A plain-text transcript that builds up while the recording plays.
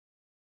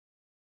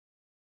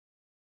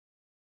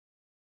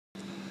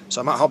So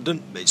I'm at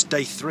Hobden. It's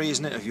day 3,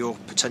 isn't it, of your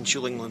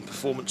potential England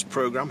performance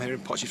programme here in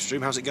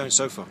Potchefstroom. How's it going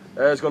so far?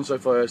 It's gone so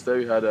far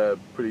yesterday. We had a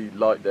pretty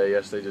light day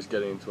yesterday, just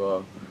getting into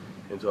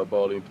our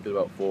bowling. Did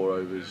about 4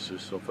 overs,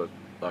 just off a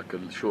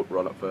short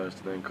run at first,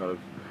 and then kind of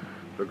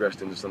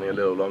progressed into something a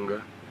little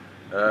longer.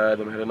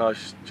 Then we had a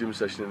nice gym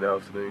session in the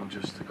afternoon,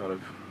 just to kind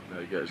of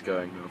get us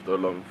going after a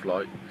long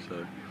flight.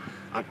 So.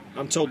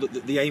 I'm told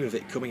that the aim of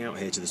it coming out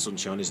here to the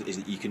sunshine is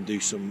that you can do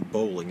some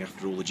bowling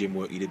after all the gym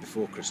work you did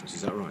before Christmas.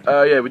 Is that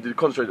right? Yeah, we did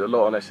concentrate a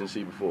lot on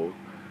S&C before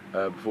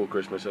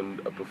Christmas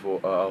and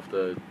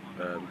after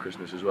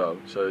Christmas as well.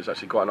 So it's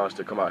actually quite nice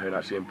to come out here and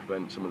actually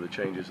implement some of the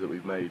changes that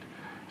we've made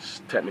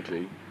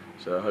technically.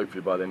 So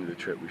hopefully by the end of the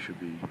trip we should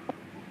be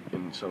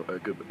in a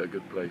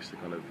good place to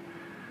kind of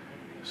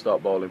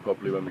start bowling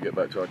properly when we get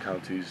back to our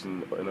counties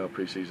and in our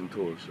pre-season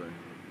tours. So.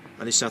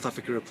 And is South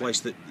Africa a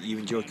place that you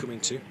enjoy coming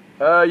to?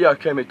 Yeah, I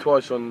came here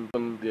twice on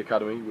the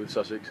academy with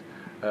Sussex,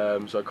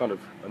 so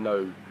I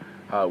know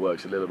how it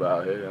works a little bit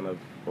out here, and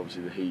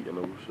obviously the heat and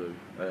all.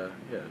 So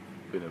yeah,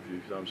 been a few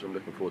times. So I'm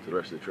looking forward to the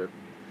rest of the trip.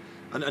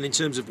 And in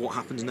terms of what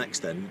happens next,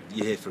 then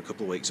you're here for a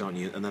couple of weeks, aren't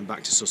you? And then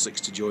back to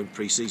Sussex to join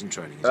pre-season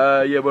training.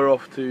 Yeah, we're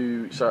off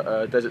to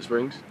Desert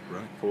Springs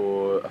right.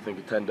 for I think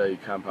a 10-day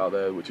camp out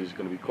there, which is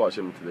going to be quite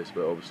similar to this,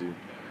 but obviously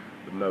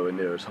nowhere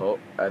near as hot.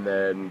 And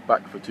then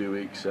back for 2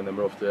 weeks, and then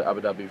we're off to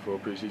Abu Dhabi for a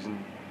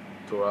pre-season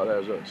tour out there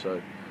as well.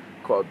 So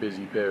quite a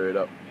busy period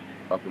up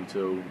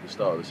until the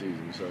start of the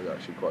season. So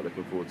actually quite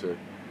looking forward to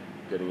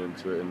getting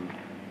into it and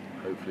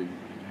hopefully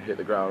hit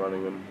the ground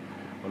running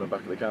when I'm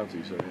back at the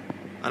county. So.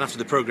 And after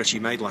the progress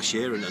you made last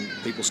year and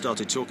people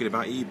started talking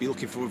about you, you'd be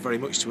looking forward very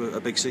much to a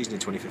big season in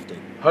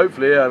 2015.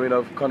 Hopefully, yeah. I mean,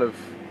 I've got a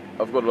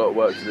lot of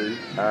work to do,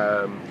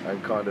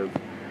 and kind of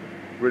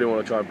really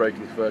want to try and break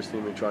into the first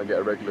team and try and get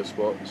a regular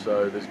spot.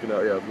 So there's I've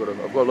got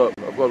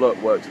a lot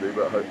of work to do,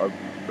 but I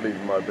believe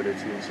in my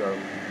ability, and so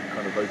I'm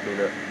kind of hoping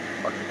that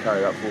I can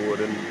carry that forward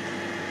and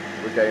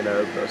regain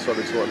a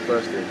solid spot in the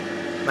first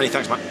team. Many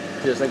thanks, Matt.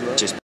 Cheers, thank you very much.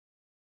 Cheers.